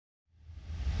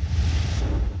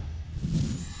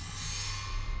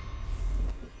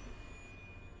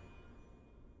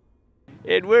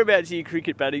Ed, whereabouts are your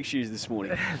cricket batting shoes this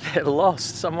morning? They're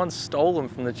lost. Someone stole them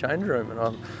from the change room,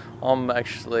 and I'm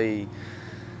actually,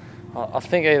 I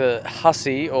think either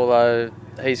Hussey, although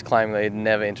he's claiming that he'd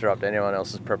never interrupt anyone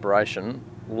else's preparation,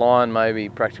 Lion maybe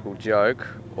practical joke,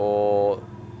 or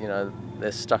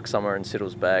they're stuck somewhere in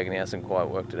Siddle's bag and he hasn't quite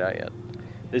worked it out yet.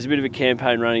 There's a bit of a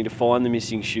campaign running to find the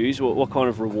missing shoes. What kind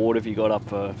of reward have you got up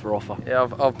for offer? Yeah,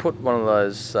 I've put one of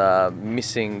those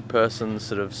missing persons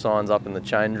sort of signs up in the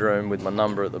change room with my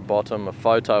number at the bottom, a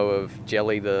photo of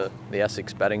Jelly, the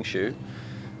Asics batting shoe,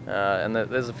 and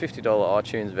there's a $50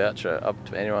 iTunes voucher up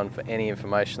to anyone for any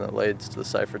information that leads to the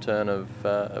safe return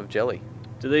of Jelly.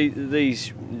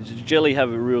 Does Jelly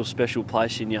have a real special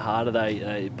place in your heart? Are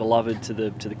they beloved to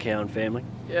the Cowan family?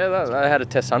 Yeah, they had a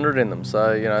Test 100 in them,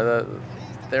 so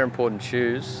they're important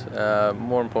shoes.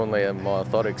 More importantly, are my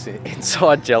orthotics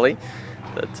inside Jelly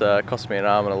that cost me an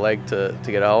arm and a leg to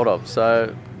get a hold of.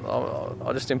 So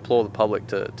I just implore the public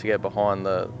to get behind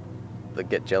the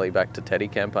Get Jelly Back to Teddy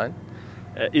campaign.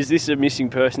 Is this a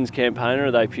missing persons campaign, or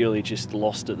are they purely just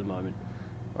lost at the moment?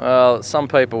 Well, some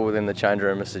people within the change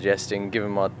room are suggesting,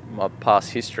 given my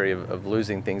past history of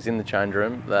losing things in the change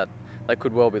room, that they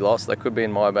could well be lost. They could be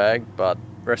in my bag, but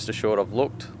rest assured I've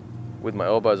looked with my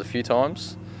elbows a few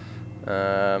times,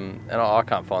 and I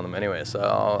can't find them anywhere. So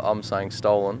I'm saying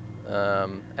stolen,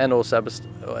 and or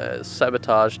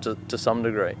sabotage to some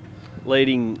degree.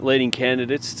 Leading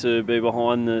candidates to be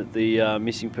behind the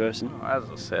missing person? As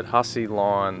I said, Hussey,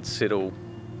 Lion, Siddle,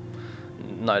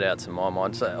 no doubts in my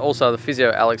mind. So also the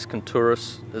physio Alex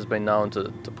Contouris has been known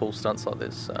to pull stunts like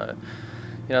this. So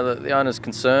the owner's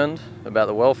concerned about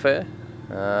the welfare.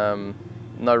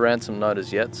 No ransom note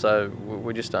as yet, so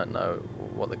we just don't know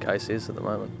what the case is at the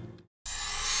moment.